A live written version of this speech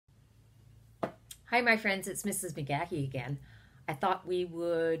Hi, my friends, it's Mrs. McGahey again. I thought we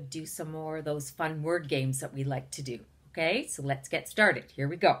would do some more of those fun word games that we like to do. Okay, so let's get started. Here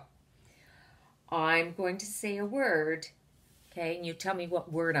we go. I'm going to say a word, okay, and you tell me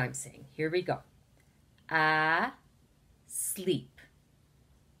what word I'm saying. Here we go. Sleep.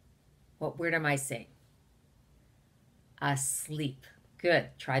 What word am I saying? Asleep. Good.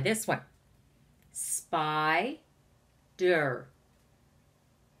 Try this one. Spider.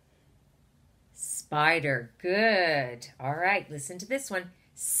 Spider. Good. All right, listen to this one.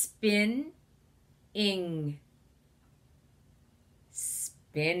 Spinning.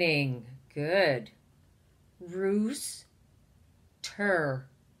 Spinning. Good. Rooster.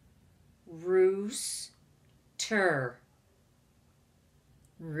 Rooster.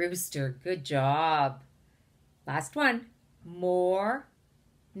 Rooster. Good job. Last one. Morning.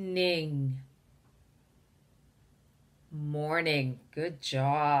 Morning. Good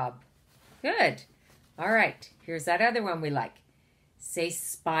job. Good. All right, here's that other one we like. Say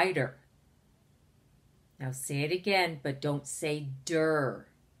spider. Now say it again, but don't say der.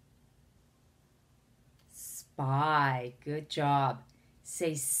 Spy. Good job.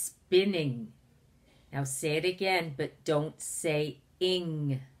 Say spinning. Now say it again, but don't say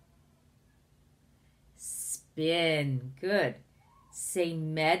ing. Spin. Good. Say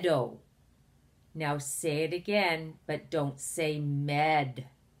meadow. Now say it again, but don't say med.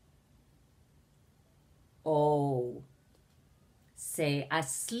 Oh. Say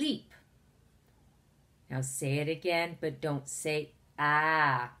asleep. Now say it again, but don't say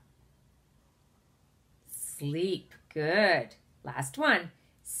ah. Sleep. Good. Last one.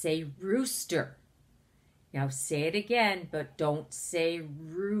 Say rooster. Now say it again, but don't say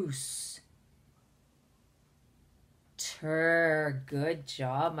roos. Good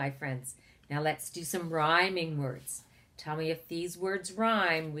job, my friends. Now let's do some rhyming words. Tell me if these words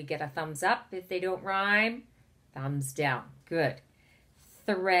rhyme. We get a thumbs up. If they don't rhyme, thumbs down. Good.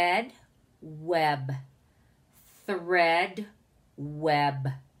 Thread, web. Thread, web.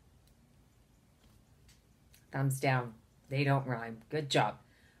 Thumbs down. They don't rhyme. Good job.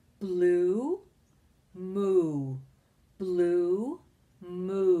 Blue, moo. Blue,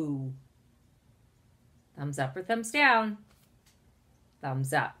 moo. Thumbs up or thumbs down?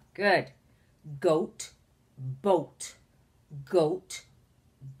 Thumbs up. Good. Goat, boat. Goat,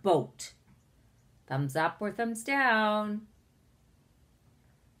 boat. Thumbs up or thumbs down?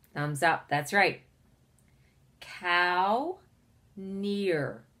 Thumbs up. That's right. Cow,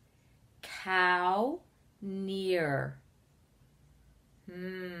 near. Cow, near.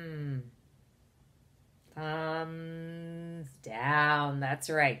 Thumbs down. That's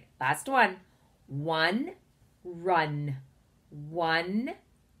right. Last one. One, run. One,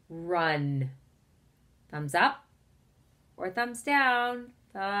 run. Thumbs up or thumbs down?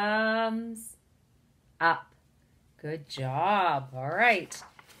 Thumbs up. Good job. All right.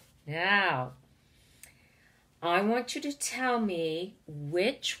 Now, I want you to tell me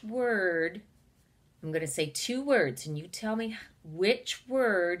which word, I'm going to say two words, and you tell me which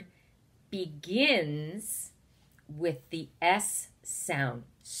word begins with the S sound.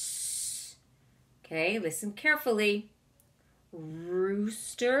 S. Okay, listen carefully.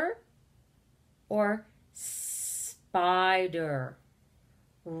 Rooster or spider?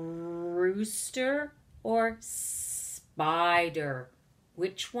 Rooster or spider?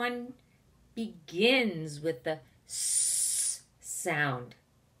 Which one begins with the S sound?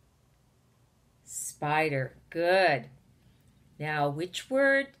 Spider. Good. Now, which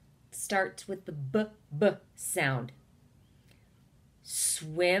word starts with the B sound?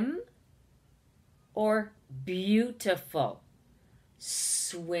 Swim or beautiful?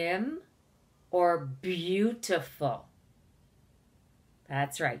 Swim or beautiful?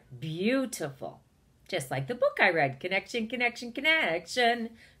 That's right, beautiful. Just like the book I read, Connection, Connection,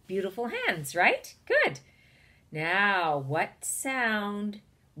 Connection. Beautiful hands, right? Good. Now,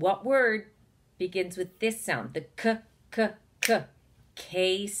 what word begins with this sound? The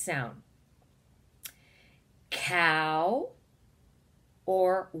K sound. Cow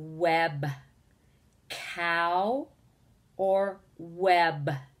or web? Cow or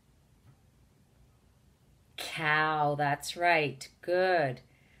web? Cow, that's right. Good.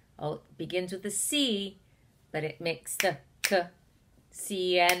 Oh, it begins with a C, but it makes the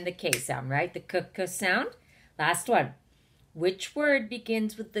C and the K sound, right? The k sound. Last one. Which word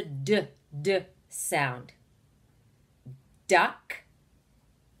begins with the D sound? Duck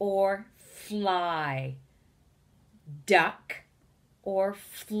or fly? Duck or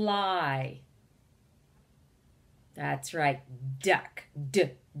fly? That's right. Duck.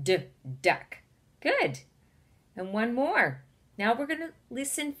 Duck. Good. And one more. Now we're going to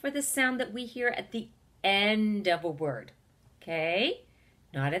listen for the sound that we hear at the end of a word. Okay?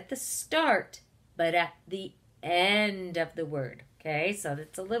 Not at the start, but at the end of the word. Okay? So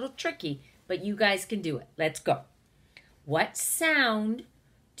that's a little tricky, but you guys can do it. Let's go. What sound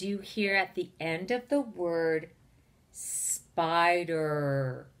do you hear at the end of the word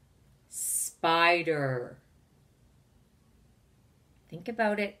spider? Spider. Think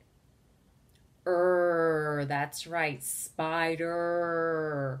about it. That's right,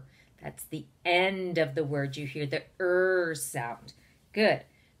 spider. That's the end of the word. You hear the sound. Good.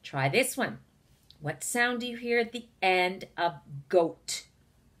 Try this one. What sound do you hear at the end of goat?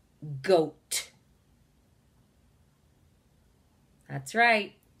 Goat. That's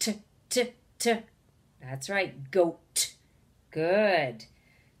right. T. That's right, goat. Good.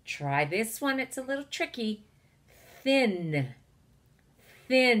 Try this one. It's a little tricky. Thin.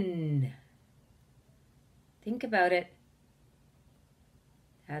 Thin. Think about it.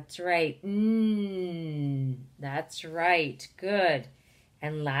 That's right. That's right. Good.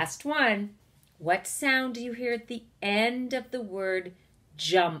 And last one. What sound do you hear at the end of the word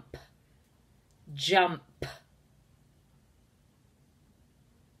jump? Jump.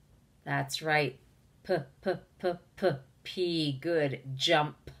 That's right. P. Good.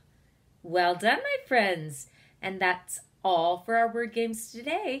 Jump. Well done, my friends. And that's all for our word games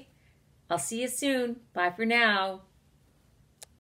today. I'll see you soon. Bye for now.